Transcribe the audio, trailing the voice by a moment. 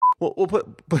Well, we'll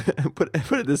put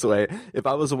it this way: if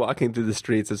I was walking through the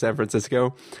streets of San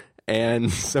Francisco,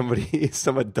 and some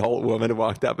adult woman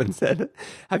walked up and said,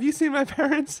 "Have you seen my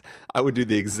parents?" I would do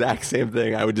the exact same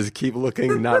thing. I would just keep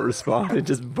looking, not respond, and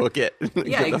just book it.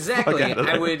 Yeah, exactly.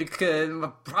 I would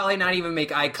probably not even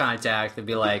make eye contact and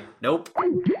be like, "Nope."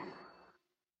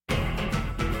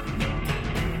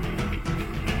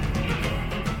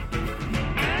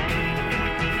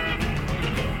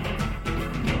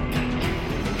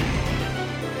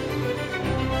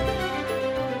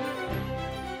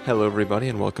 Hello, everybody,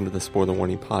 and welcome to the Spoiler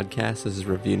Warning Podcast. This is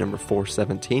review number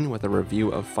 417 with a review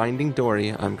of Finding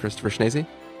Dory. I'm Christopher Schnese.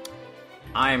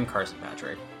 I'm Carson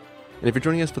Patrick. And if you're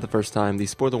joining us for the first time, the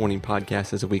Spoiler Warning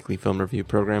Podcast is a weekly film review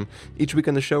program. Each week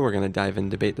on the show, we're going to dive in,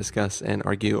 debate, discuss, and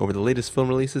argue over the latest film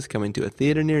releases coming to a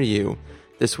theater near you.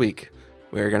 This week,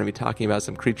 we're going to be talking about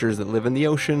some creatures that live in the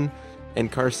ocean,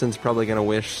 and Carson's probably going to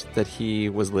wish that he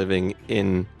was living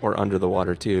in or under the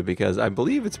water, too, because I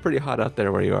believe it's pretty hot out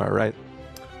there where you are, right?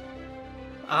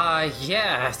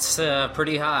 Yeah, it's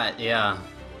pretty hot, yeah.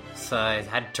 So I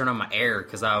had to turn on my air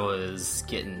because I was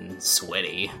getting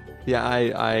sweaty. Yeah,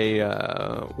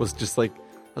 I was just like,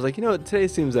 today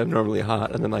seems abnormally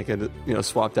hot, and then I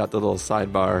swapped out the little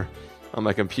sidebar on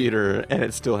my computer, and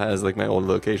it still has like my old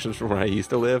locations from where I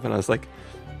used to live, and I was like,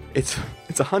 it's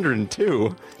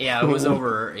 102. Yeah, it was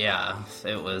over, yeah,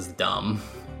 it was dumb.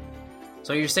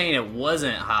 So you're saying it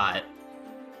wasn't hot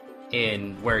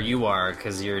in where you are,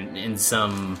 because you're in,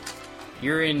 the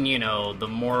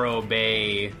Morro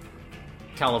Bay,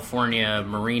 California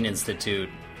Marine Institute,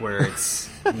 where it's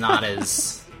not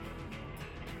as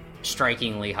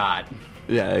strikingly hot.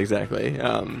 Yeah, exactly.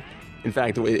 In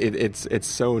fact, it's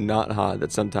so not hot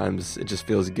that sometimes it just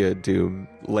feels good to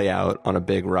lay out on a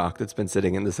big rock that's been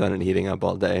sitting in the sun and heating up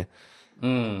all day.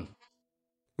 Mm.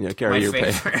 Carry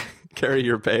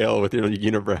your pail with your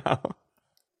unibrow.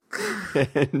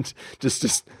 And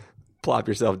just plop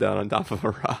yourself down on top of a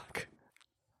rock.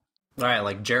 All right,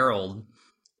 like Gerald.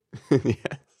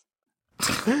 Yes.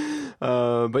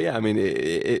 But yeah, I mean,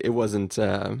 it wasn't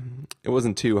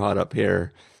too hot up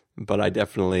here, but I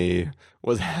definitely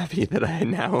was happy that I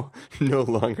now no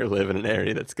longer live in an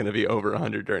area that's going to be over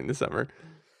 100 during the summer.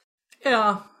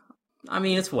 Yeah, I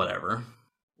mean, it's whatever.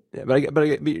 Yeah, but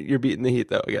you're beating the heat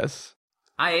though, I guess.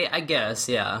 I guess,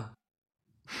 yeah.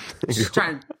 Just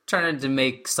trying to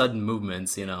make sudden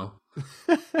movements, You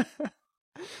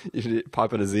should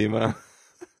pop in a Zima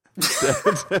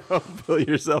to help pull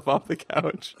yourself off the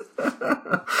couch.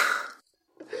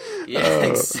 Yeah,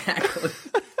 exactly.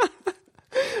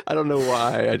 I don't know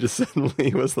why. I just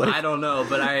suddenly was like... I don't know,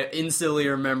 but I instantly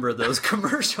remember those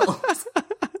commercials.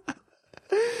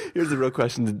 Here's the real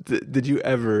question. Did you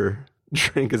ever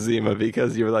drink a Zima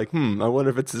because you were like, I wonder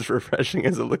if it's as refreshing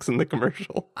as it looks in the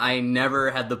commercial? I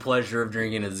never had the pleasure of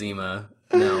drinking a Zima.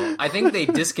 No. I think they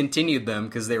discontinued them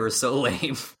because they were so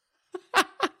lame. I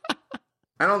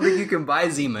don't think you can buy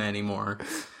Zima anymore.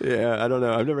 Yeah, I don't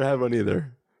know. I've never had one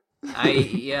either.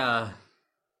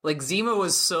 Like, Zima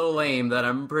was so lame that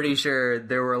I'm pretty sure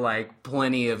there were, like,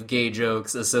 plenty of gay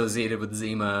jokes associated with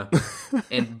Zima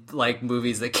in, like,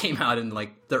 movies that came out in,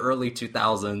 like, the early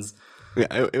 2000s.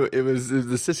 Yeah, it was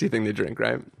the sissy thing they drink,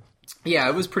 right? Yeah,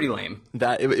 it was pretty lame.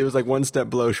 It was like one step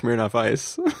below Smirnoff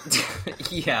Ice.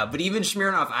 Yeah, but even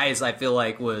Smirnoff Ice, I feel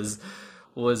like, was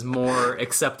more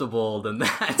acceptable than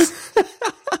that.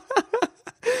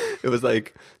 It was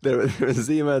like there was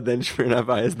Zima, then Smirnoff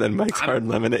Ice, then Mike's Hard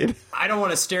Lemonade. I don't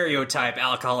want to stereotype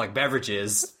alcoholic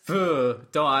beverages. I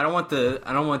don't want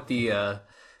the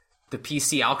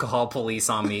PC alcohol police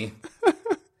on me.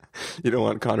 You don't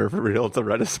want Connor for real to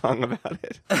write a song about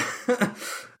it.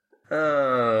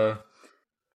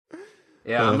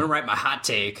 Yeah, I'm gonna write my hot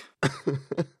take. I'm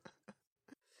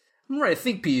gonna write a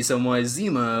think piece on why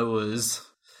Zima was,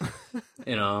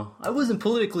 I wasn't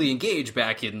politically engaged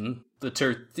back in the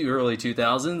early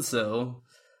 2000s, so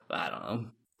I don't know.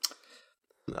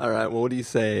 All right, well, what do you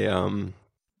say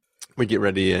we get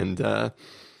ready and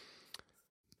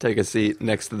take a seat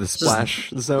next to the splash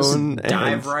zone and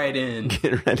dive right in.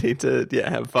 Get ready to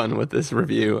have fun with this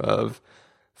review of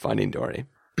Finding Dory.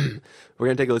 We're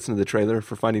going to take a listen to the trailer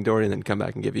for Finding Dory and then come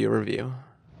back and give you a review.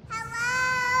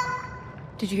 Hello?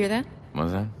 Did you hear that? What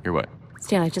was that? Hear what?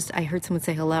 Stan, I heard someone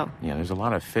say hello. Yeah, there's a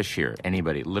lot of fish here.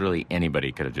 Literally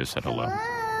anybody could have just said hello.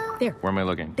 There. Where am I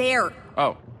looking? There.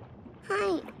 Oh.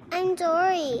 Hi, I'm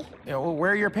Dory. Yeah, well,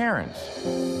 where are your parents?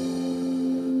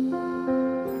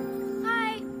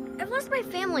 Hi, I've lost my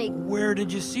family. Where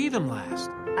did you see them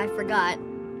last? I forgot.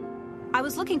 I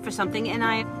was looking for something and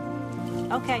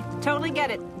Okay, totally get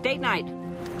it. Date night.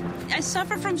 I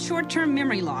suffer from short-term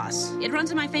memory loss. It runs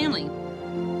in my family.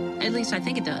 At least I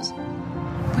think it does.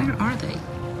 Where are they?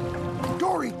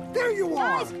 Dory, there you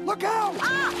are! Look out!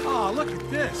 Oh, look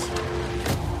at this.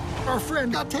 Our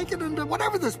friend got taken into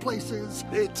whatever this place is.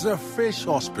 It's a fish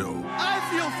hospital. I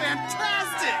feel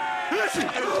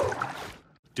fantastic!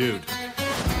 Dude.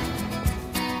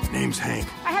 Name's Hank.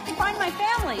 I have to find my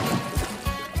family.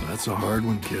 That's a hard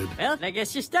one, kid. Well, I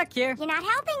guess you're stuck here. You're not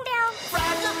helping, Bill.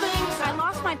 I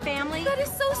lost my family. That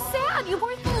is so sad. You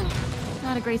weren't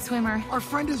not a great swimmer. Our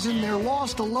friend is in there,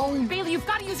 lost, alone. Bailey, you've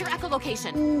got to use your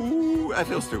echolocation. Ooh, I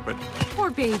feel stupid. Poor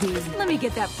babies. Let me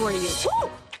get that for you. Woo!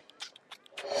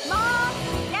 Mom!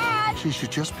 Dad! She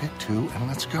should just pick two and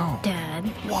let's go. Dad.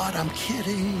 What? I'm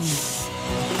kidding.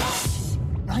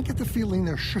 I get the feeling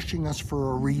they're shushing us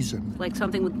for a reason. Like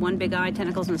something with one big eye,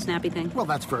 tentacles, and a snappy thing. Well,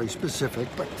 that's very specific,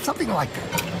 but something like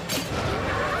that.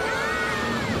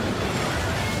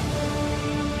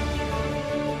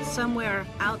 Somewhere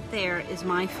out there is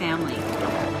my family.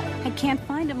 I can't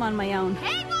find them on my own.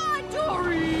 Hang on,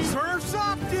 Dory! Surf's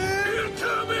up, dude!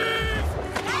 Incoming!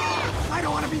 I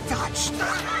don't want to be touched.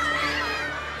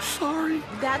 Sorry.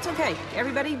 That's okay.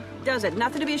 Everybody does it.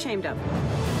 Nothing to be ashamed of.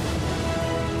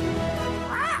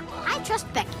 I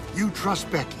trust Becky. You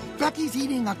trust Becky. Becky's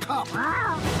eating a cup.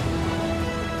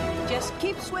 Just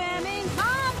keep swimming.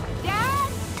 Mom!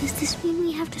 Dad! Does this mean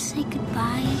we have to say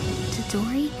goodbye to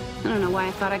Dory? I don't know why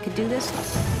I thought I could do this.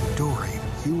 Dory,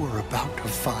 you are about to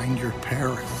find your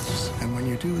parents. And when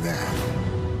you do that,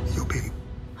 you'll be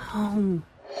Home.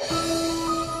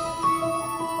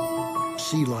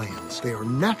 sea lions. They are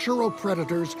natural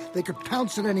predators. They could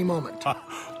pounce at any moment.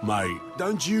 Mate,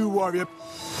 don't you worry.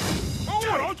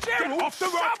 Oh, get off the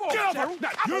rock! Get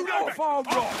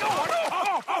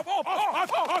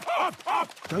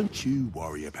off! Don't you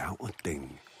worry about a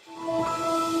thing.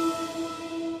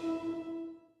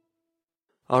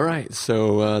 All right,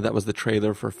 so that was the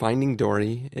trailer for Finding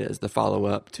Dory. It is the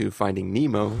follow-up to Finding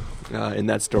Nemo. In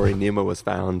that story, Nemo was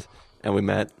found, and we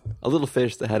met a little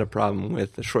fish that had a problem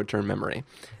with short-term memory.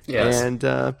 Yes. And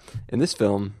in this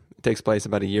film, it takes place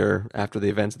about a year after the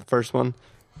events of the first one.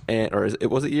 Was it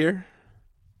a year?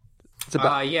 It's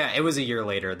about, yeah, it was a year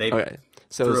later. okay,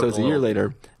 so it's a year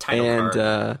later,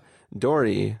 and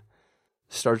Dory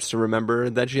starts to remember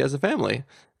that she has a family.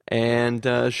 And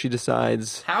she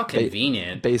decides... How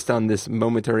convenient. Based on this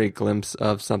momentary glimpse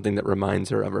of something that reminds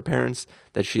her of her parents,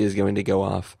 that she is going to go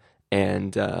off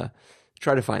and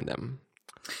try to find them.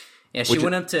 Yeah, she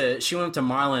went up to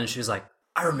Marlon and she was like,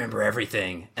 I remember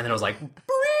everything. And then it was like,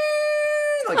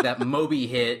 like that Moby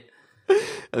hit.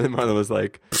 And then Marlon was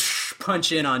like...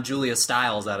 Punch in on Julia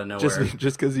Stiles out of nowhere.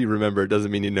 Just because you remember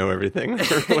doesn't mean you know everything. Or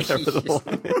whatever the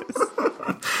line is.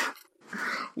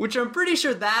 Which I'm pretty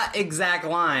sure that exact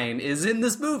line is in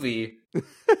this movie.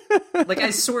 Like,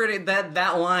 I swear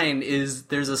that line is...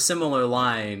 There's a similar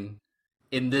line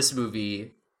in this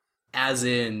movie as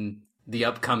in the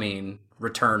upcoming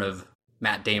return of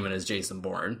Matt Damon as Jason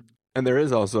Bourne. And there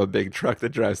is also a big truck that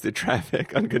drives through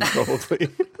traffic uncontrollably.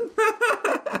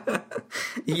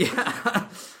 Yeah.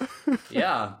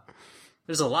 Yeah.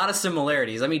 There's a lot of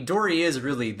similarities. I mean, Dory is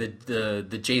really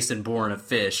the Jason Bourne of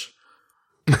fish.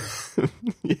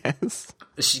 Yes.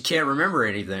 She can't remember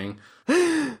anything.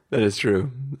 That is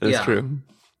true. That is true.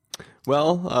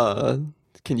 Well,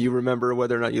 can you remember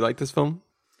whether or not you like this film?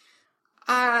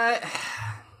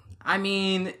 I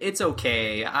mean, it's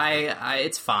okay.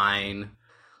 It's fine.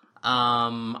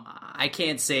 I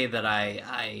can't say that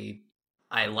I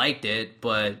liked it,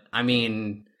 but I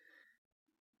mean,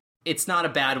 it's not a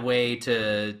bad way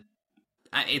to...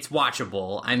 It's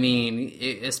watchable. I mean,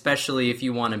 especially if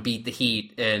you want to beat the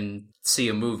heat and see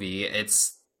a movie,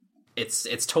 it's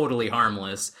totally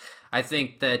harmless. I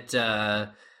think that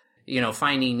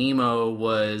Finding Nemo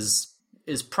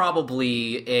is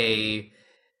probably a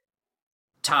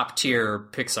top tier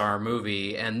Pixar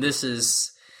movie, and this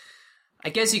is, I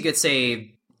guess you could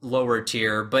say, lower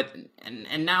tier. But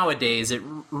and nowadays it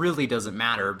really doesn't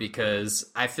matter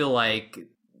because I feel like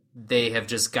they have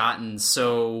just gotten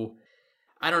so...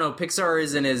 I don't know, Pixar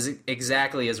isn't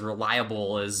exactly as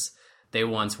reliable as they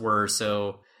once were,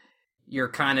 so you're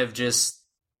kind of just...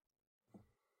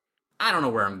 I don't know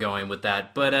where I'm going with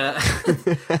that, but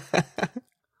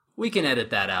we can edit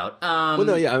that out. Well,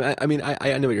 no, yeah, I mean,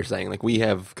 I know what you're saying. Like, we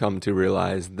have come to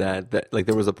realize that like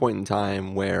there was a point in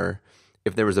time where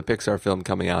if there was a Pixar film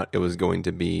coming out, it was going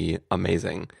to be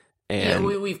amazing. And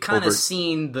yeah, we've kind of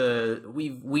seen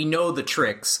we know the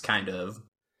tricks, kind of.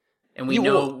 And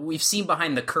we've seen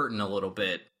behind the curtain a little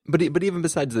bit. But even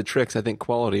besides the tricks, I think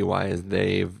quality-wise,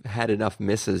 they've had enough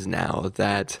misses now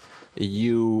that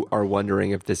you are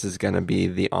wondering if this is going to be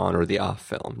the on or the off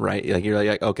film, right? Like you're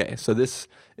like, okay, so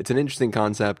it's an interesting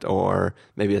concept, or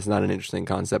maybe it's not an interesting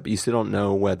concept, but you still don't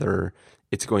know whether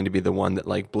it's going to be the one that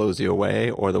like blows you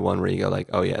away, or the one where you go like,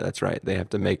 oh yeah, that's right, they have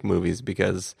to make movies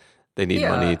because they need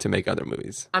money to make other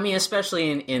movies. I mean,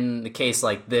 especially in the case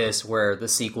like this, where the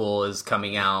sequel is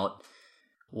coming out,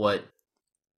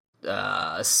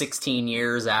 16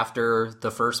 years after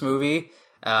the first movie,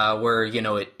 where, you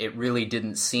know, it really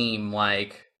didn't seem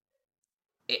like...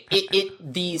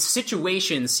 the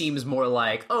situation seems more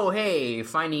like, oh, hey,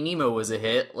 Finding Nemo was a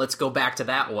hit, let's go back to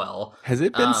that well. Has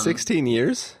it been 16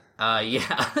 years?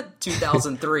 Yeah,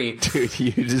 2003. Dude,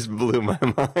 you just blew my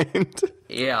mind.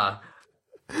 Yeah.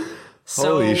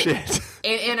 Holy shit.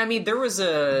 And I mean, there was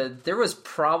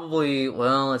probably,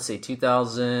 well, let's see,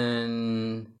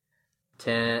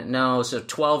 2010, no, so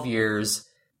 12 years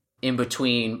in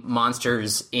between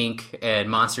Monsters, Inc. and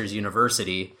Monsters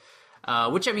University,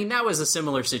 which, I mean, that was a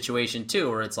similar situation, too,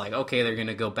 where it's like, okay, they're going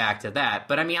to go back to that.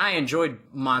 But, I mean, I enjoyed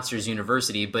Monsters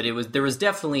University, but there was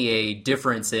definitely a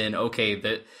difference in,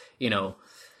 okay, you know,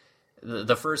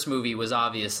 the first movie was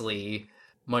obviously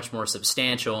much more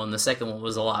substantial, and the second one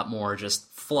was a lot more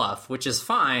just fluff, which is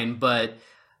fine, but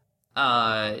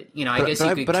you know, I guess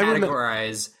you could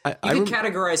categorize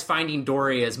Finding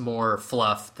Dory as more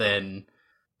fluff than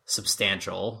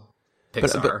substantial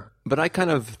Pixar. But I kind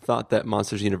of thought that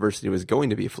Monsters University was going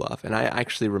to be fluff, and I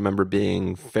actually remember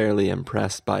being fairly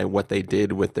impressed by what they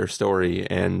did with their story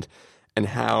and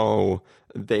how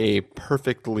they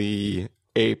perfectly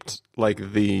aped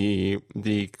like the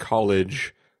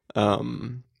college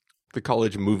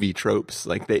movie tropes.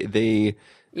 Like they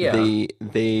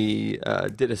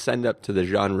did a send up to the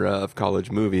genre of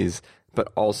college movies,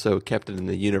 but also kept it in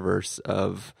the universe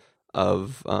of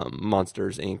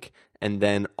Monsters Inc. and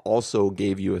then also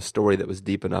gave you a story that was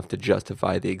deep enough to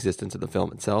justify the existence of the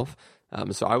film itself.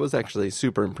 So I was actually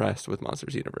super impressed with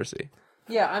Monsters University.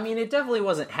 Yeah, I mean, it definitely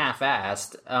wasn't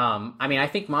half-assed. I mean, I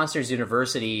think Monsters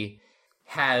University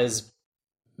has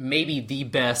maybe the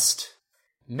best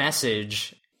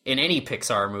message in any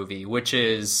Pixar movie, which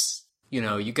is, you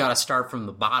know, you got to start from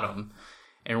the bottom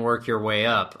and work your way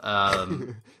up.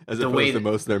 As opposed to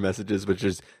most of their messages, which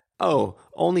is, oh,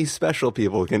 only special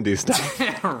people can do stuff.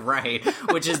 Right.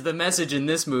 Which is the message in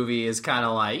this movie is kind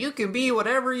of like, you can be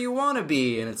whatever you want to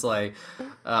be. And it's like,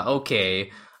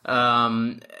 okay.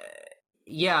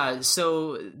 Yeah,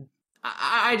 so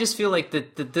I just feel like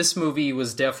that this movie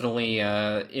was definitely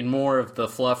in more of the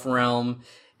fluff realm,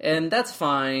 and that's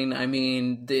fine. I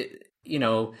mean, you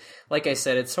know, like I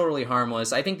said, it's totally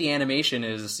harmless. I think the animation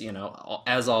is, you know,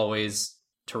 as always,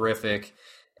 terrific,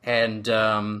 and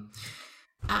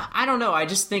I don't know. I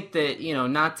just think that, you know,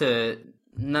 not to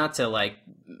like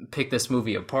pick this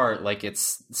movie apart like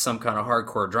it's some kind of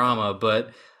hardcore drama,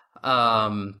 but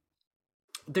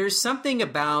there's something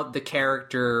about the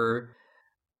character.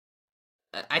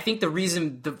 I think the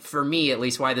reason, for me at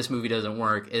least, why this movie doesn't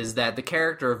work is that the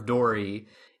character of Dory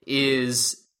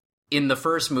is, in the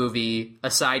first movie,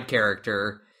 a side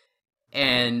character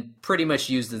and pretty much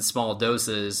used in small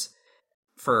doses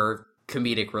for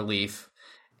comedic relief.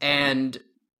 And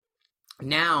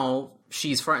now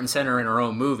she's front and center in her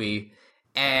own movie,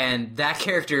 and that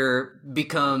character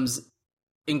becomes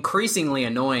increasingly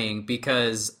annoying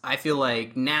because I feel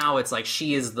like now it's like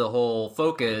she is the whole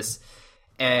focus.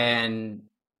 And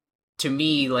to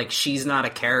me, like, she's not a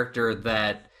character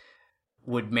that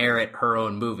would merit her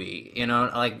own movie, you know?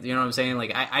 Like, you know what I'm saying?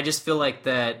 Like, I just feel like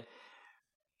that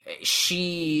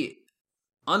she,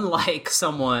 unlike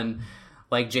someone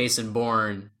like Jason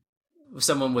Bourne,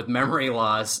 someone with memory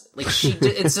loss, like,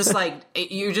 it's just like,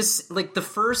 you're just, like,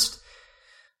 pretty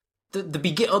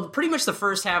much the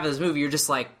first half of this movie, you're just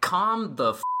like, calm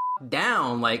the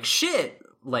down, like, shit,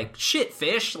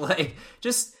 fish, like,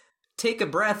 just take a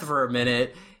breath for a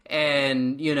minute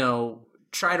and, you know,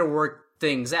 try to work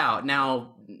things out.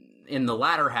 Now, in the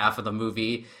latter half of the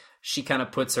movie, she kind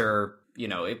of puts her, you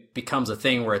know, it becomes a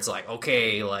thing where it's like,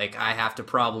 okay, like, I have to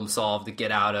problem solve to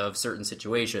get out of certain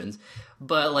situations.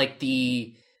 But, like,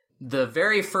 the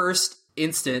very first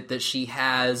instant that she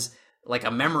has, like,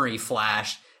 a memory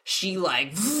flash, she,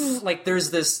 like, there's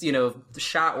this, you know,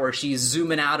 shot where she's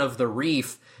zooming out of the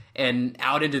reef and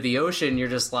out into the ocean. You're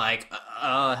just like,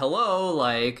 hello,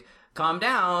 like, calm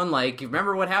down, like, you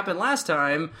remember what happened last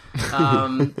time.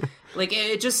 Like,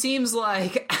 it just seems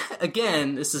like,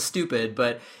 again, this is stupid,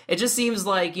 but it just seems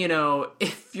like, you know,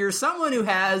 if you're someone who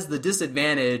has the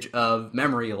disadvantage of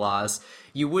memory loss,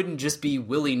 you wouldn't just be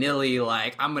willy-nilly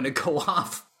like, I'm gonna go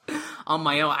off on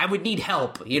my own. I would need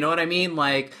help, you know what I mean?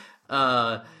 Like,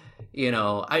 you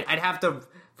know, I'd have to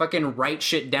fucking write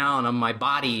shit down on my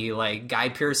body, like Guy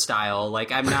Pearce style.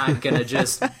 Like, I'm not gonna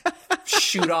just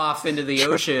shoot off into the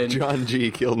ocean. John G.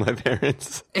 killed my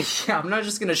parents. Yeah, I'm not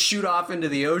just gonna shoot off into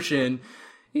the ocean,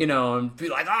 you know, and be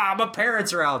like, my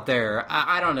parents are out there.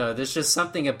 I don't know. There's just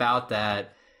something about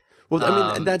that. Well,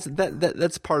 I mean,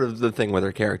 that's part of the thing with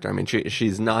her character. I mean,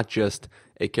 she's not just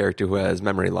a character who has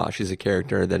memory loss. She's a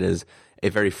character that is a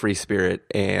very free spirit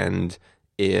and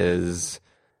is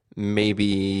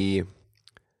maybe,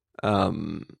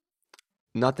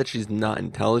 not that she's not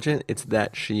intelligent. It's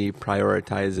that she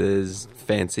prioritizes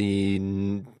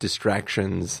fancy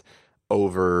distractions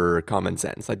over common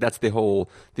sense. Like, that's the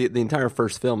entire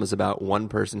first film is about one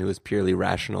person who is purely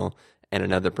rational and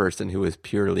another person who is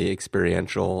purely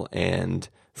experiential and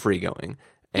free-going.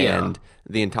 And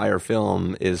the entire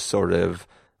film is sort of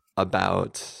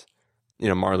about, you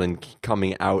know, Marlon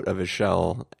coming out of his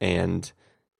shell and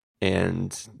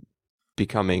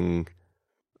becoming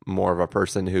more of a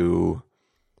person who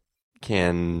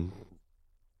can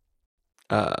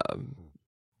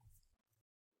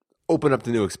open up to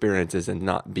new experiences and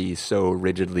not be so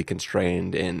rigidly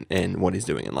constrained in what he's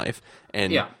doing in life.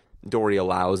 And Dory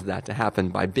allows that to happen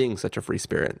by being such a free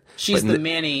spirit. She's the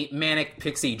manic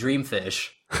pixie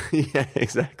dreamfish. Yeah,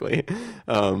 exactly.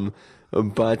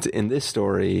 But in this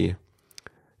story,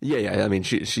 I mean,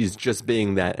 she's just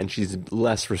being that, and she's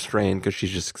less restrained because she's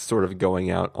just sort of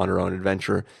going out on her own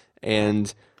adventure.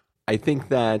 And I think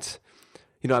that,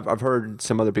 you know, I've heard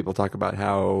some other people talk about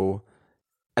how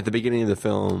at the beginning of the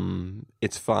film,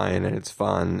 it's fine and it's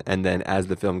fun, and then as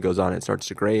the film goes on, it starts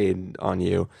to grade on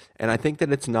you. And I think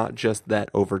that it's not just that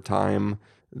over time,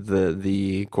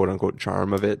 the quote-unquote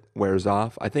charm of it wears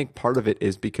off. I think part of it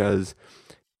is because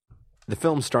the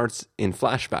film starts in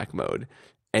flashback mode,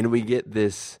 and we get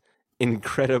this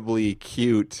incredibly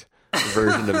cute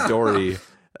version of Dory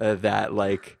that,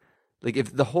 like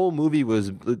if the whole movie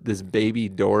was this baby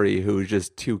Dory who was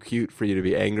just too cute for you to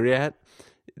be angry at,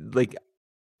 like,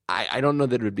 I don't know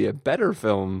that it would be a better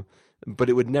film, but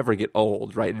it would never get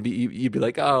old, right? You'd be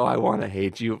like, oh, I want to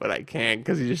hate you, but I can't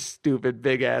because your stupid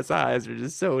big-ass eyes are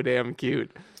just so damn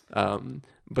cute.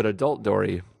 But adult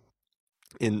Dory,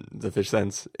 in the fish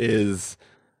sense, is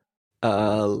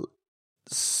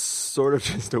sort of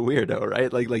just a weirdo,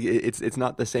 right? Like it's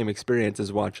not the same experience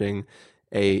as watching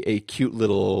a cute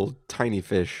little tiny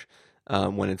fish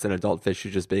when it's an adult fish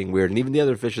who's just being weird. And even the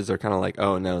other fishes are kind of like,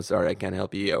 oh, no, sorry, I can't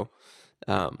help you.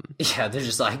 Yeah, they're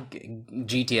just like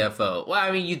GTFO. Well,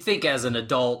 I mean, you'd think as an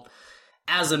adult,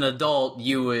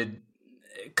 you would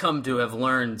come to have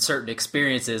learned certain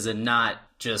experiences and not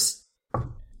just,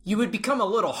 you would become a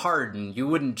little hardened. You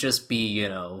wouldn't just be, you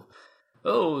know,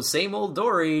 oh, same old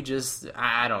Dory, just,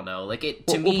 I don't know. Like, it,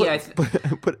 to me,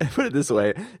 put it this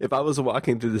way. If I was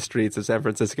walking through the streets of San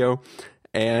Francisco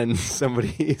and some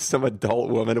adult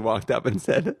woman walked up and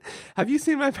said, have you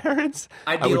seen my parents?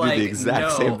 I would do the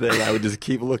exact same thing. I would just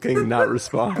keep looking, not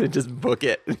respond, and just book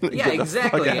it. Yeah,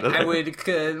 exactly. I would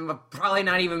probably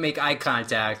not even make eye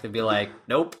contact and be like,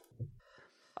 nope.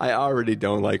 I already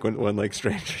don't like when like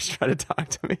strangers try to talk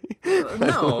to me.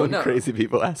 No. Crazy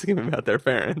people asking me about their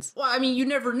parents. Well, I mean, you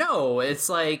never know. It's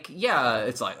like,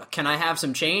 can I have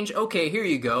some change? Okay, here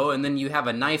you go. And then you have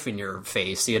a knife in your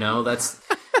face, you know? That's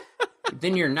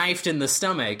then you're knifed in the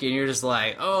stomach, and you're just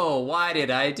like, oh, why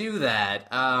did I do that?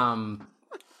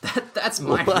 That's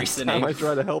my reasoning. I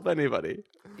try to help anybody.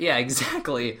 Yeah,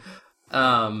 exactly.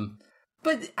 But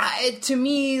to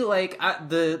me, like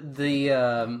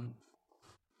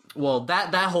well,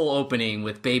 that whole opening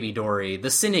with Baby Dory, the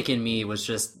cynic in me was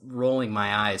just rolling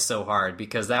my eyes so hard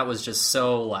because that was just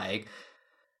so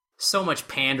much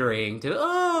pandering to,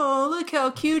 oh, look how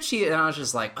cute she is. And I was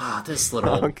just like, this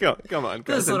little... come on,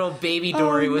 this little Baby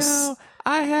Dory was... No,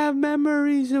 I have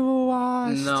memories of a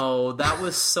wasp. No, that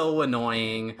was so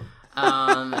annoying.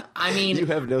 I mean... You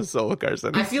have no soul,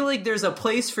 Carson. I feel like there's a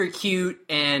place for cute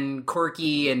and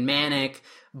quirky and manic,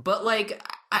 but, like,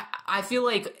 I feel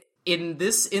like in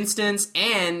this instance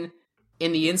and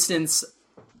in the instance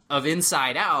of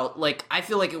Inside Out, like, I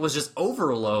feel like it was just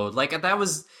overload. Like, that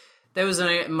was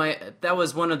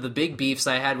one of the big beefs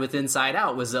I had with Inside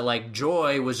Out, was that, like,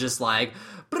 joy was just like,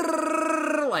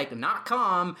 like, not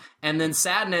calm, and then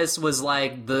sadness was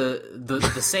like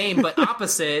the same but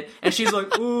opposite, and she's like,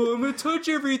 oh, I'm gonna touch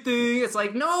everything. It's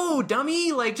like, no,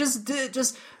 dummy, like,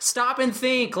 just stop and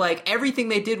think. Like, everything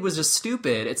they did was just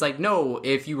stupid. It's like, no,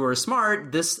 if you were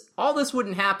smart, all this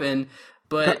wouldn't happen.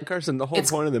 But Carson, the whole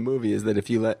point of the movie is that if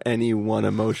you let any one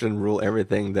emotion rule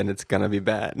everything, then it's gonna be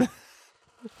bad.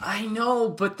 I know,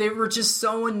 but they were just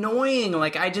so annoying.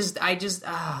 Like, I just,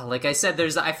 like I said,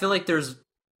 I feel like there's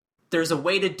there's a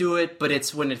way to do it, but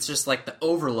it's when it's just like the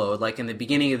overload. Like in the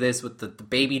beginning of this with the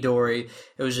baby Dory,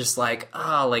 it was just like,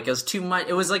 it was too much.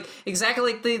 It was like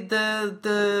exactly like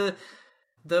the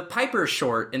Piper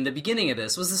short in the beginning of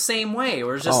this was the same way. It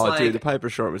was just dude, the Piper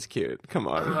short was cute. Come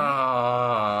on.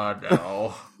 Oh,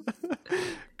 no.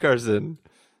 Carson,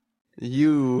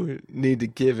 you need to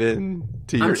give in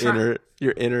to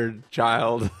your inner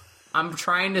child. I'm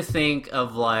trying to think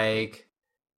of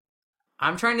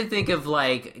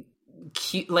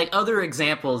cute, like other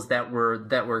examples that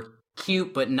were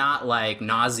cute but not like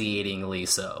nauseatingly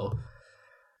so.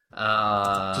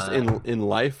 Just in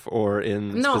life or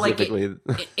in specifically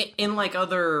in like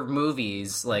other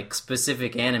movies, like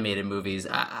specific animated movies.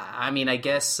 I mean, I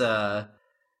guess I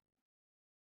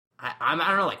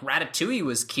don't know. Like Ratatouille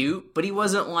was cute, but he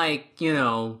wasn't like, you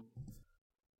know.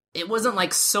 It wasn't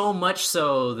like so much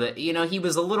so that, you know, he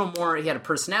was a little more. He had a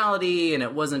personality, and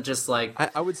it wasn't just like.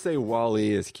 I would say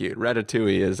Wall-E is cute.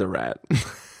 Ratatouille is a rat. Yeah,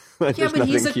 but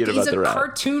he's a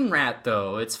cartoon rat,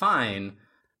 though. It's fine.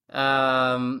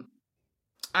 I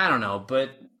don't know, but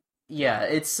yeah,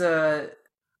 it's that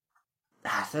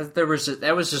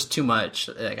was just too much.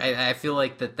 Like, I feel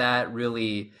like that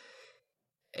really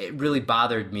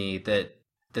bothered me that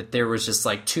there was just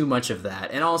like too much of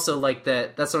that, and also like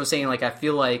that's what I'm saying. Like I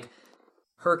feel like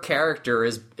her character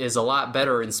is a lot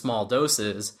better in small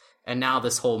doses, and now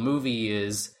this whole movie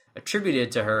is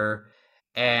attributed to her,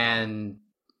 and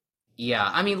yeah,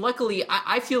 I mean, luckily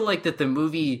I feel like that the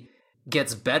movie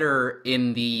gets better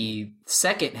in the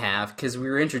second half because we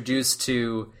were introduced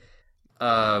to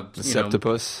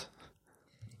Septipus.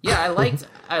 Yeah,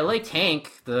 I liked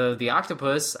Hank the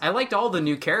octopus. I liked all the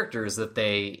new characters that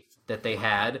they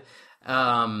had,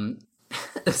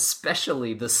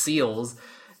 especially the seals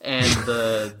and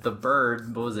the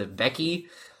bird. What was it, Becky?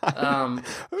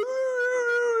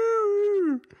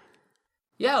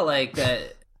 Yeah, like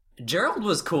that. Gerald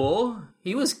was cool.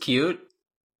 He was cute.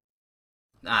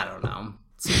 I don't know.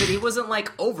 See, but he wasn't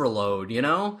like overload, you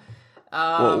know.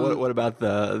 What about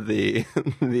the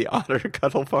the otter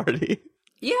cuddle party?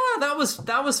 Yeah, that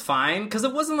was fine because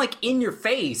it wasn't like in your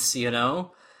face, you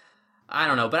know. I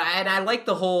don't know, but I like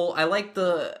the whole. I like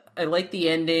the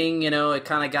ending. You know, it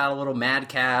kind of got a little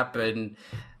madcap, and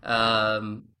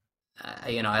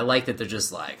you know, I like that they're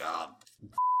just like, oh,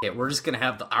 it, we're just gonna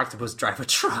have the octopus drive a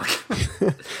truck.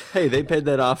 Hey, they paid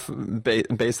that off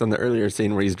based on the earlier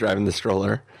scene where he's driving the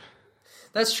stroller.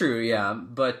 That's true, yeah.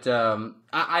 But I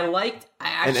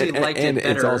actually liked it better.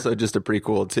 And it's also just a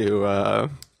prequel to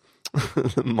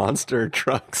monster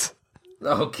trucks.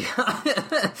 Oh god.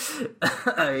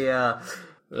 Yeah.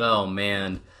 Oh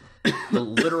man. The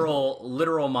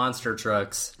literal monster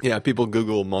trucks. Yeah, people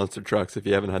Google monster trucks if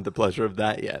you haven't had the pleasure of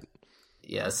that yet.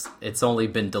 Yes, it's only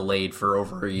been delayed for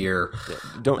over a year. Yeah,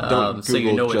 don't Google so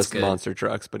you know just monster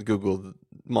trucks, but Google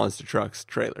monster trucks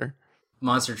trailer.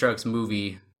 Monster Trucks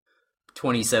movie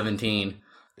 2017.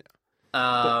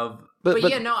 Yeah. But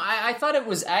yeah, no, I thought it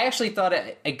was. I actually thought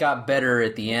it got better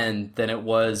at the end than it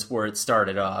was where it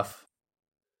started off.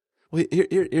 Well,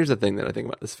 here's the thing that I think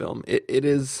about this film. It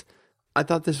is. I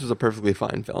thought this was a perfectly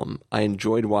fine film. I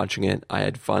enjoyed watching it. I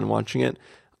had fun watching it.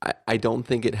 I don't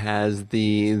think it has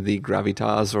the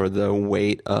gravitas or the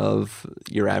weight of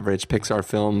your average Pixar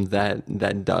film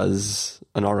that does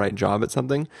an all right job at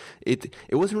something. It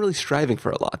wasn't really striving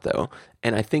for a lot though,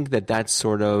 and I think that's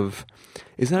sort of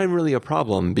is not even really a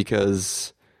problem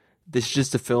because this is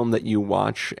just a film that you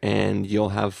watch and you'll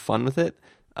have fun with it.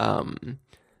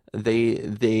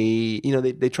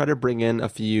 They try to bring in a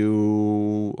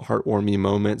few heartwarming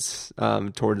moments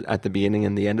at the beginning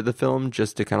and the end of the film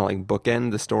just to kind of like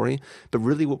bookend the story. But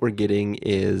really what we're getting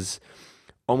is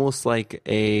almost like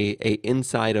a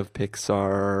inside of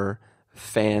Pixar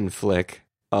fan flick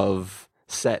of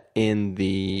set in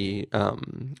the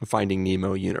Finding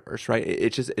Nemo universe, right?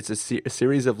 It's a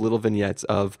series of little vignettes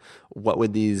of what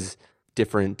would these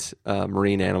different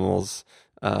marine animals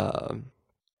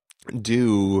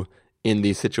do in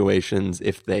these situations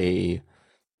if they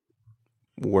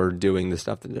were doing the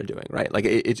stuff that they're doing, right? Like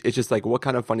it's just like, what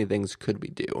kind of funny things could we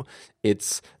do?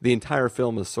 It's the entire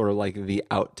film is sort of like the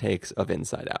outtakes of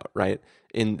Inside Out, right?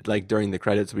 In like during the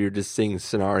credits, we were just seeing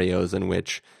scenarios in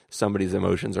which somebody's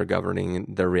emotions are governing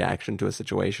their reaction to a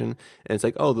situation, and it's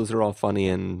like, oh, those are all funny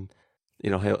and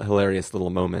hilarious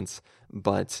little moments,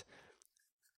 but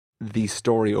the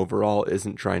story overall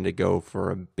isn't trying to go for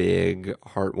a big,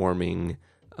 heartwarming.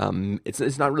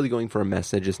 It's not really going for a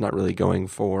message. It's not really going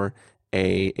for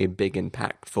a big,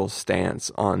 impactful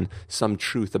stance on some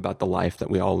truth about the life that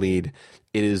we all lead.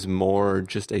 It is more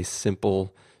just a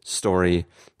simple story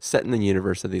set in the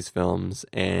universe of these films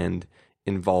and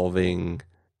involving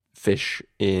fish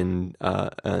in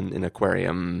an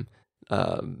aquarium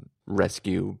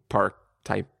rescue park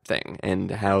type thing, and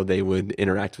how they would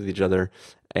interact with each other.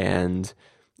 And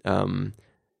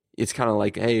it's kind of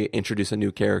like, hey, introduce a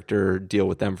new character, deal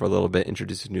with them for a little bit,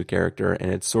 introduce a new character,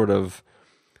 and it's sort of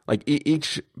like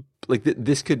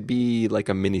this could be like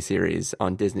a miniseries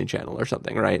on Disney Channel or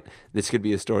something, right? This could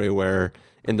be a story where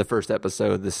in the first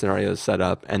episode the scenario is set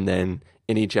up, and then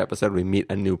in each episode we meet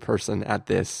a new person at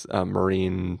this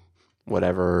marine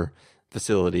whatever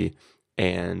facility,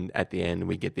 and at the end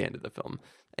we get the end of the film.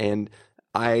 And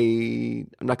I'm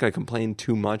not going to complain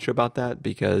too much about that,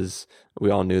 because we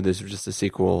all knew this was just a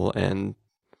sequel, and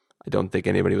I don't think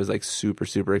anybody was like super,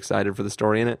 super excited for the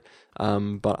story in it.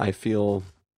 But I feel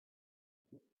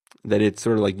that it's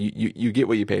sort of like you get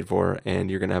what you paid for, and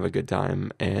you're going to have a good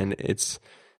time, and it's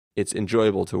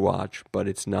enjoyable to watch, but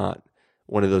it's not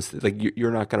one of those, like,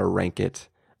 you're not going to rank it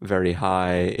very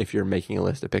high if you're making a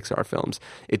list of Pixar films.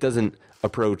 It doesn't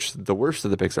approach the worst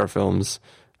of the Pixar films.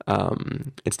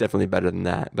 It's definitely better than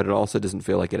that, but it also doesn't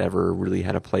feel like it ever really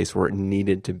had a place where it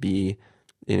needed to be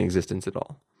in existence at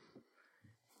all.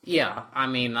 Yeah, I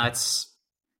mean, that's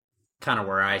kind of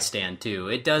where I stand too.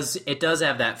 It does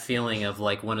have that feeling of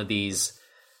like one of these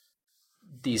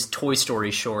Toy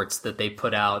Story shorts that they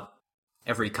put out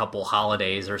every couple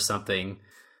holidays or something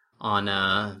on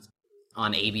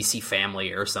ABC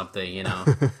Family or something, you know.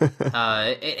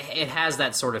 It has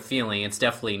that sort of feeling. It's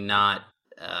definitely not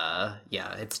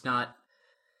it's not,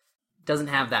 doesn't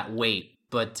have that weight,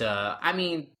 but I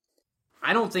mean,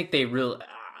 I don't think they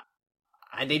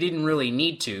didn't really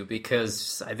need to,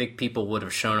 because I think people would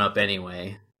have shown up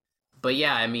anyway. But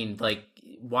yeah, I mean, like,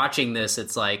 watching this,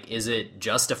 it's like, is it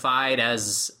justified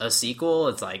as a sequel?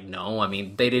 It's like, no, I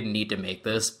mean, they didn't need to make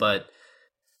this, but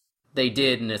they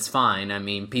did, and it's fine. I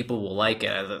mean, people will like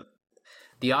it.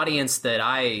 The audience that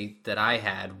I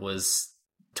had was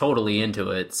totally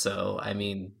into it, so I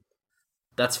mean,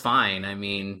 that's fine. I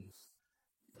mean,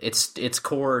 its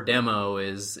core demo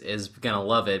is gonna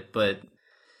love it, but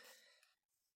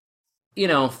you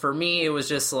know, for me, it was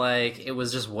just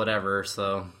whatever.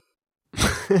 So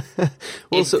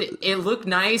it looked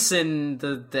nice, and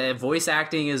the voice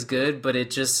acting is good, but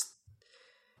it's just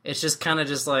kind of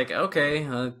just like,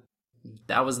 okay,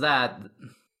 that was that.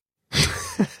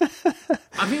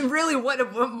 I mean, really,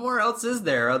 what more else is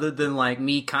there other than like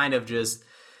me kind of just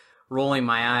rolling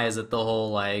my eyes at the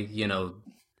whole, like, you know,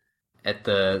 at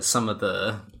some of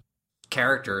the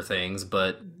character things,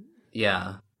 but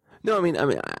yeah. No,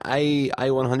 I I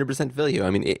 100% feel you. I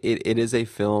mean, it is a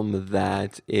film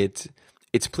that it's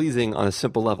pleasing on a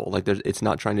simple level. Like, it's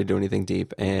not trying to do anything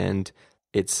deep, and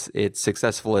it's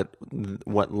successful at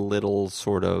what little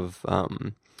sort of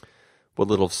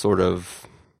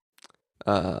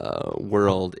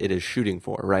world it is shooting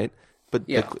for, right? But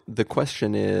yeah. The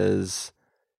question is,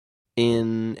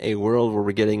 in a world where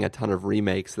we're getting a ton of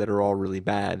remakes that are all really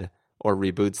bad, or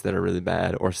reboots that are really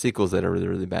bad, or sequels that are really,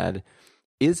 really bad,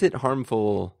 is it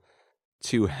harmful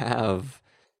to have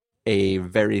a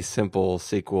very simple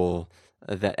sequel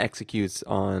that executes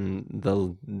on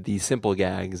the simple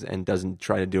gags and doesn't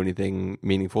try to do anything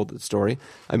meaningful to the story?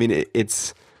 I mean,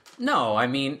 it's... No, I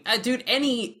mean, dude,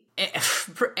 any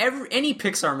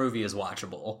Pixar movie is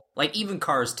watchable. Like, even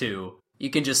Cars 2, you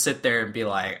can just sit there and be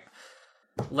like,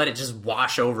 let it just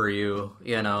wash over you,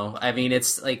 you know? I mean,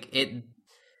 it's like,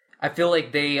 I feel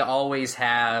like they always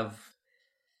have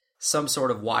some sort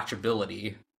of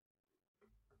watchability.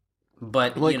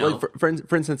 But, like, you know... Like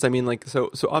for instance, I mean, like,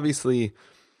 so obviously,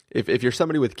 if you're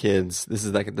somebody with kids, this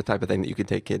is like the type of thing that you can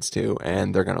take kids to,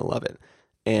 and they're going to love it.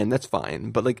 And that's fine.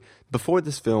 But, like, before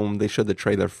this film, they showed the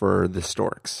trailer for The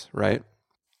Storks, right?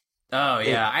 Oh,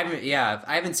 yeah.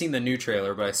 I haven't seen the new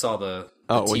trailer, but I saw the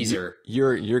teaser.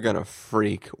 Well, you're going to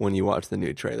freak when you watch the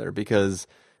new trailer, because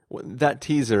that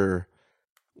teaser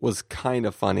was kind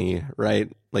of funny,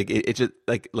 right? Like, it just,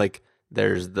 like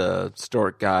there's the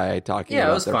stork guy talking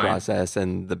about their process,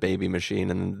 and the baby machine,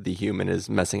 and the human is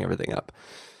messing everything up.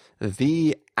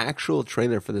 The actual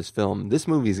trailer for this film, this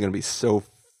movie is going to be so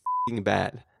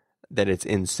bad that it's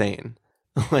insane.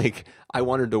 Like, I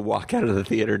wanted to walk out of the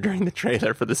theater during the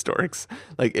trailer for The Storks.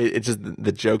 Like, it just,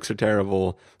 the jokes are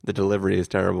terrible, the delivery is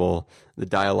terrible, the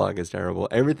dialogue is terrible.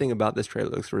 Everything about this trailer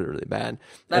looks really, really bad.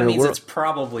 That means it's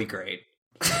probably great.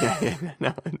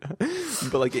 No.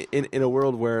 But, like, in a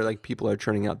world where, like, people are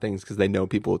churning out things because they know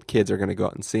people with kids are going to go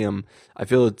out and see them, I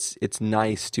feel it's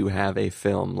nice to have a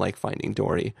film like Finding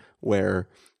Dory, where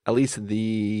at least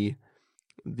the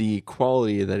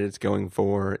quality that it's going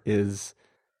for is,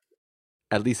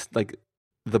 at least, like,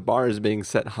 the bar is being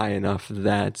set high enough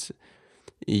that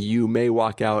you may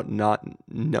walk out not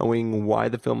knowing why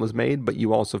the film was made, but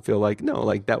you also feel like, no,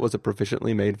 like that was a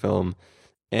proficiently made film,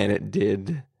 and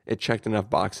it checked enough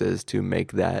boxes to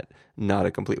make that not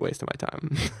a complete waste of my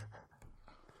time.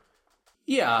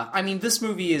 Yeah, I mean, this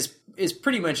movie is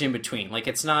pretty much in between. Like,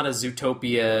 it's not a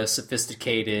Zootopia,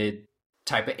 sophisticated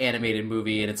type of animated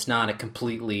movie, and it's not a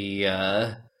completely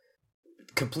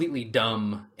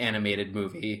dumb animated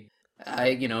movie.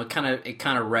 It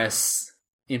kind of rests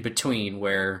in between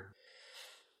where,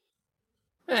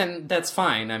 and that's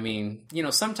fine. I mean,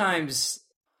 sometimes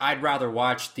I'd rather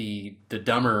watch the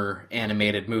dumber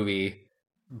animated movie,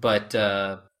 but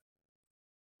I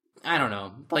don't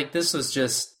know. Like, this was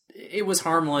just, it was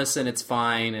harmless and it's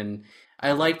fine, and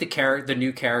I like the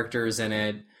new characters in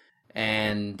it,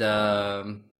 and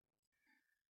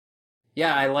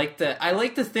yeah, I like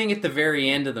the thing at the very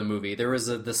end of the movie. There was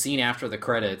the scene after the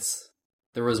credits.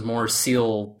 There was more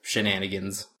seal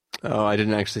shenanigans. Oh, I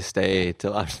didn't actually stay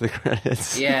till after the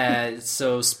credits. Yeah,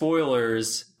 so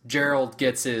spoilers, Gerald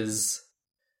gets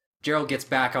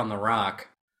back on the rock.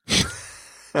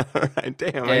 All right,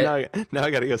 damn. Now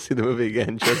I got to go see the movie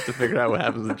again just to figure out what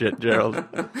happens with Gerald.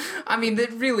 I mean,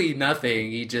 really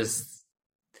nothing.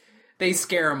 They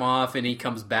scare him off, and he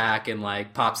comes back and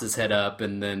like pops his head up,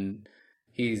 and then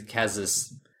he has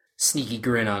this sneaky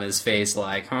grin on his face,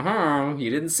 like, "Ha, you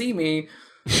didn't see me."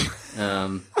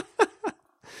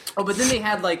 Oh, but then they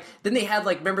had like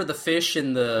remember the fish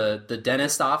in the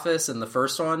dentist office in the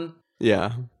first one?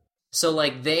 Yeah. So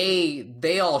like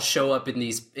they all show up in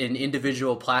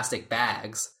individual plastic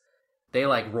bags. They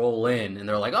like roll in and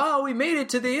they're like, "Oh, we made it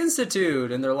to the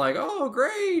institute," and they're like, "Oh,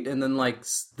 great!" And then like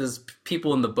there's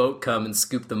people in the boat come and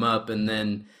scoop them up, and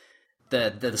then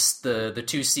the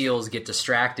two seals get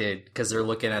distracted because they're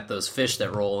looking at those fish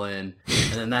that roll in,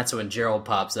 and then that's when Gerald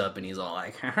pops up and he's all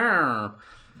like, "Ha."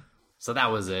 So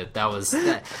that was it. That was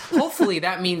that. Hopefully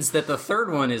that means that the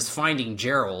third one is finding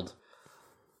Gerald.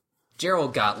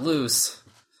 Gerald got loose.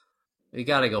 We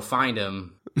gotta go find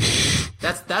him.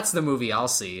 That's the movie I'll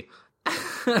see.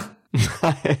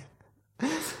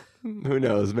 Who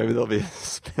knows? Maybe there'll be a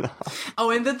spin-off. Oh,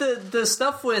 and the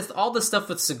stuff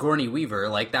with Sigourney Weaver,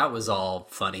 like that was all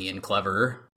funny and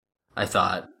clever, I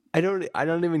thought. I don't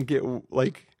even get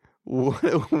like what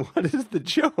is the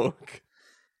joke?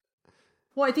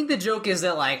 Well, I think the joke is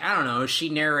that, like, I don't know, she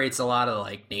narrates a lot of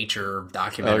like nature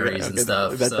documentaries and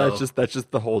stuff. That's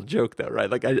just the whole joke, though, right?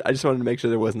 Like, I just wanted to make sure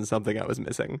there wasn't something I was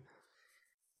missing.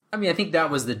 I mean, I think that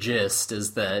was the gist,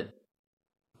 is that,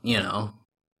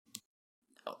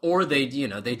 or they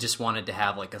just wanted to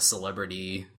have like a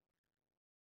celebrity.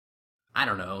 I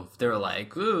don't know. They were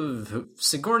like, "Ooh,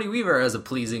 Sigourney Weaver has a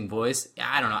pleasing voice."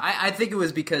 I don't know. I think it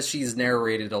was because she's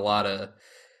narrated a lot of.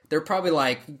 They're probably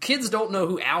like, kids don't know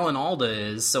who Alan Alda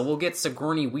is, so we'll get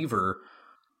Sigourney Weaver.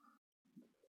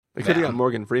 They could have got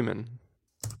Morgan Freeman.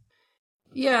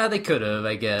 Yeah, they could have,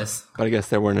 I guess. But I guess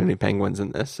there weren't any penguins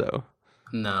in this, so.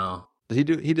 No. He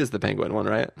does the penguin one,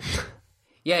 right?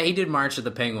 Yeah, he did March of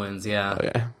the Penguins, yeah.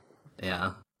 Okay.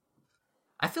 Yeah.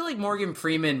 I feel like Morgan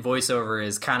Freeman voiceover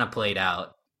is kind of played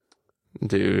out.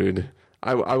 Dude,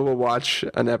 I will watch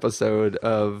an episode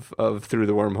of Through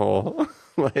the Wormhole.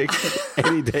 Like,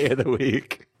 any day of the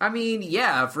week. I mean,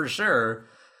 yeah, for sure.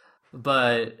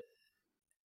 But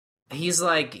he's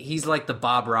like the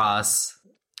Bob Ross.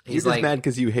 He's just mad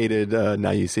because you hated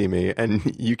Now You See Me,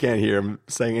 and you can't hear him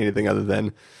saying anything other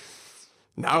than,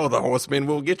 "Now the horsemen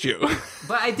will get you."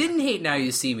 But I didn't hate Now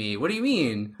You See Me. What do you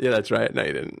mean? Yeah, that's right. No,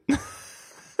 you didn't.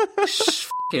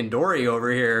 Fucking Dory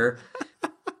over here.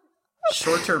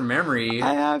 Short-term memory.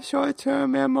 I have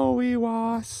short-term memory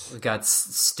loss. We got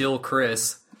still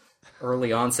Chris.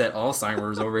 Early onset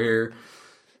Alzheimer's over here.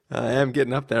 I am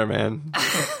getting up there, man.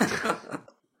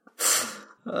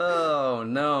 Oh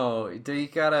no! You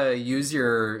gotta use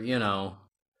your, you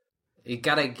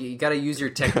gotta use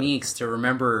your techniques to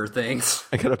remember things.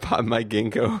 I gotta pop my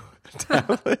ginkgo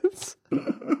tablets.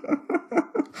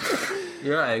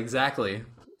 Yeah, exactly.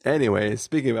 Anyway,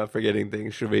 speaking about forgetting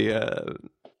things, should we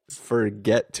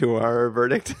forget to our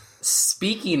verdict?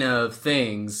 Speaking of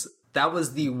things, that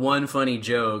was the one funny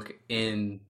joke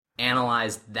in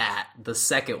Analyze That, the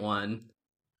second one,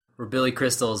 where Billy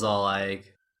Crystal's all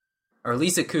like, or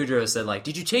Lisa Kudrow said like,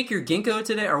 "Did you take your ginkgo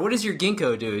today? Or what does your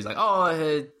ginkgo do?" He's like, "Oh,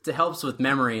 it helps with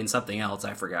memory and something else.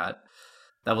 I forgot."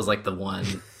 That was like the one.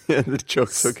 Yeah, the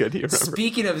joke's so good. You remember?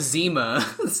 Speaking of Zima,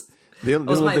 that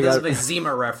was my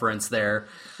Zima reference there.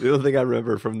 The only thing I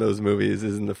remember from those movies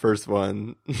is in the first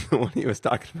one when he was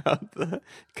talking about the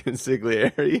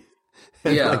consigliere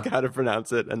and like how to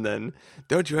pronounce it, and then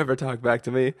 "Don't you ever talk back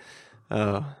to me."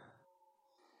 These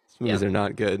movies are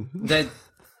not good.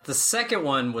 The second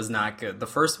one was not good. The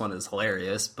first one is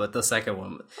hilarious, but the second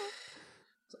one was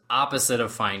opposite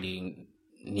of Finding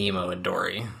Nemo and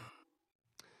Dory.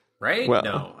 Right? Well,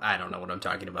 no, I don't know what I'm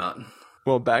talking about.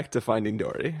 Well, back to Finding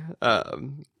Dory.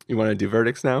 You want to do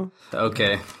verdicts now?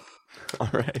 Okay. All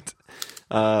right.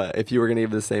 If you were going to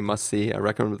give this a must-see, a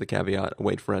recommend with a caveat, a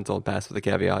wait for rental, a pass with a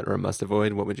caveat, or a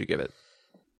must-avoid, what would you give it?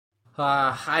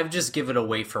 I've just given it a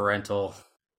wait for rental.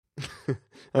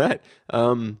 All right.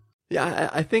 Yeah,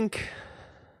 I think...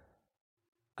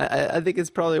 I think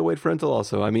it's probably a wait for rental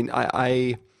also. I mean,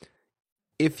 I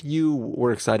if you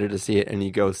were excited to see it and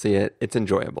you go see it, it's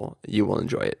enjoyable. You will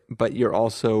enjoy it. But you're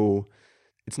also...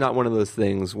 It's not one of those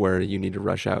things where you need to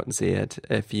rush out and see it.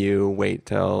 If you wait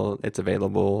till it's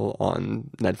available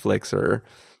on Netflix or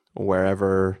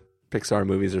wherever Pixar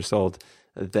movies are sold,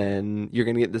 then you're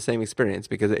going to get the same experience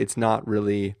because it's not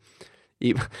really...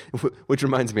 Which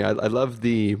reminds me, I love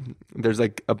there's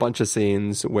like a bunch of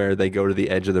scenes where they go to the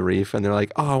edge of the reef and they're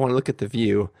like, oh, I want to look at the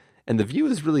view. And the view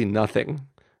is really nothing.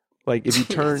 Like if you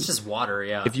turn... It's just water,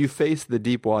 yeah. If you face the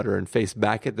deep water and face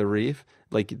back at the reef,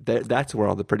 like that's where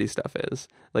all the pretty stuff is.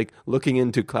 Like looking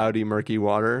into cloudy, murky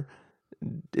water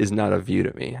is not a view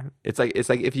to me. It's like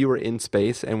if you were in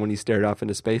space and when you stared off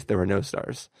into space, there were no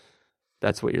stars.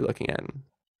 That's what you're looking at.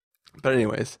 But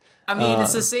anyways. I mean,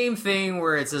 it's the same thing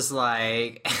where it's just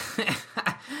like,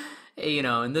 you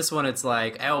know, in this one it's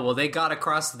like, oh, well, they got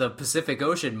across the Pacific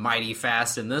Ocean mighty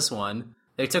fast in this one.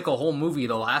 They took a whole movie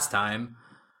the last time.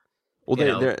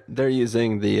 Well, they're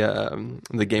using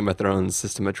the Game of Thrones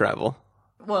system of travel.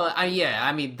 Well,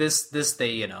 I mean, this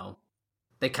they,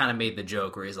 they kind of made the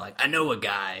joke where he's like, I know a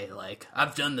guy, like,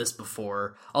 I've done this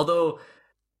before. Although,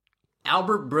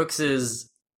 Albert Brooks's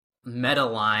meta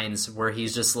lines where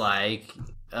he's just like,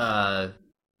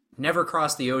 never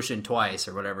cross the ocean twice,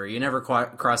 or whatever. You never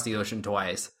cross the ocean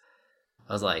twice.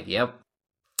 I was like, yep.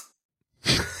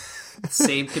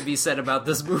 Same could be said about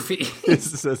this movie.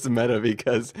 It's meta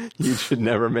because you should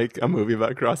never make a movie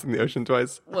about crossing the ocean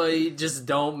twice. Well, you just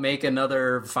don't make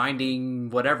another Finding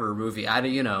whatever movie.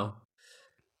 It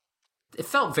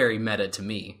felt very meta to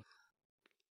me.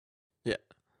 Yeah.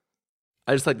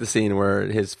 I just like the scene where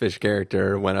his fish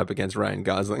character went up against Ryan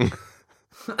Gosling.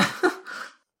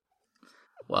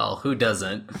 Well, who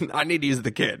doesn't? I need to use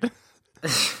the kid.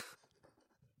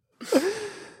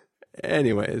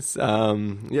 Anyways,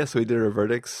 yes, we did our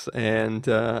verdicts, and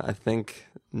I think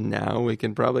now we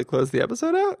can probably close the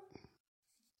episode out.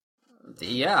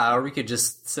 Yeah, or we could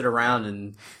just sit around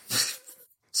and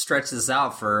stretch this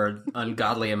out for an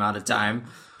ungodly amount of time.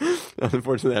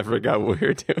 Unfortunately, I forgot what we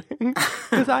were doing.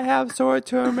 Because I have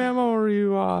short-term memory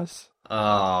loss.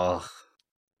 Oh.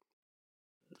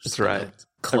 That's right.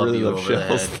 Club I really you love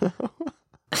shells.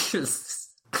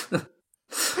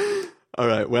 All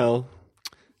right, well...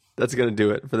 That's going to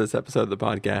do it for this episode of the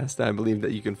podcast. I believe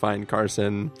that you can find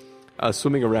Carson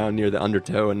swimming around near the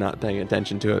undertow and not paying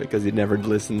attention to it because he never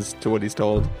listens to what he's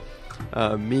told.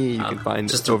 Me, you can find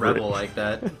just a rebel like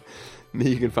that. Me,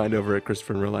 you can find over at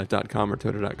ChristopherInRealLife.com or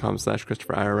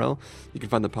Twitter.com/ChristopherIRL. You can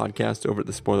find the podcast over at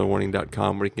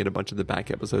thespoilerwarning.com where you can get a bunch of the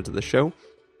back episodes of the show.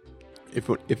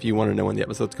 If you want to know when the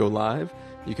episodes go live,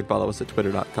 you can follow us at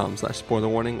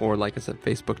twitter.com/spoilerwarning or like us at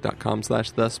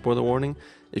facebook.com/thespoilerwarning.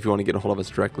 If you want to get a hold of us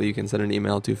directly, you can send an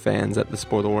email to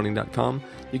fans@thespoilerwarning.com.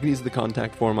 You can use the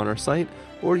contact form on our site,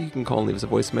 or you can call and leave us a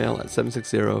voicemail at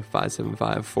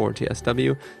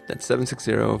 760-575-4TSW. That's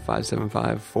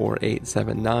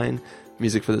 760-575-4879.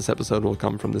 Music for this episode will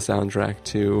come from the soundtrack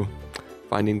to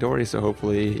Finding Dory, so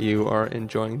hopefully you are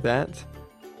enjoying that.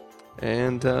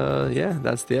 And yeah,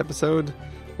 that's the episode.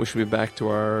 We should be back to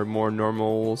our more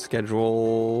normal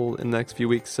schedule in the next few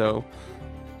weeks, so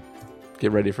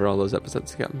get ready for all those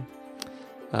episodes to come.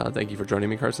 Thank you for joining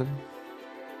me, Carson.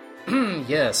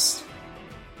 Yes.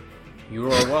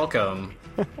 You are welcome.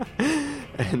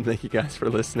 And thank you guys for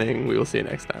listening. We will see you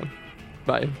next time.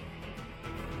 Bye.